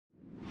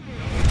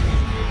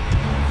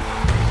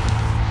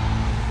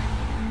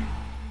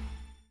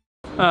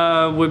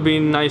Would be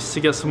nice to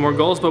get some more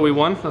goals, but we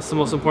won. That's the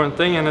most important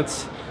thing, and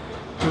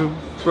we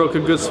broke a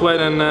good sweat,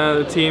 and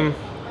the team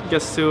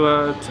gets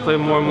to play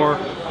more and more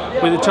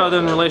with each other,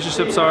 and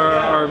relationships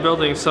are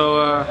building.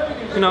 So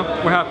you know,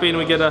 we're happy, and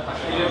we get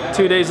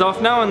 2 days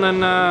off now, and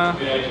then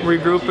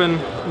regroup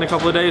in a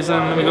couple of days,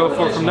 and we go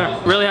forward from there.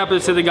 Really happy to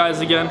see the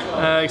guys again.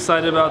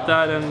 Excited about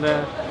that,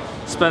 and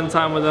spend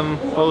time with them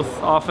both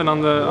often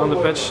on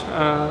the pitch.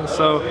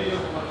 So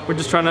we're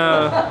just trying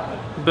to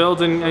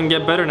build and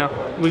get better now.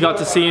 We got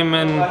to see him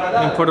in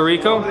Puerto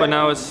Rico, but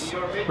now it's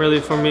really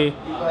for me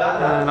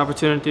an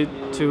opportunity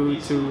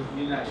to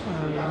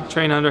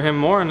train under him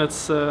more, and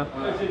it's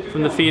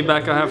from the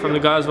feedback I have from the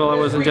guys while I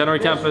was in January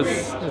camp,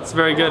 it's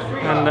very good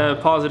and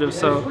positive.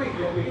 So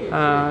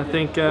I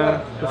think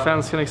the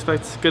fans can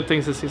expect good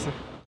things this season.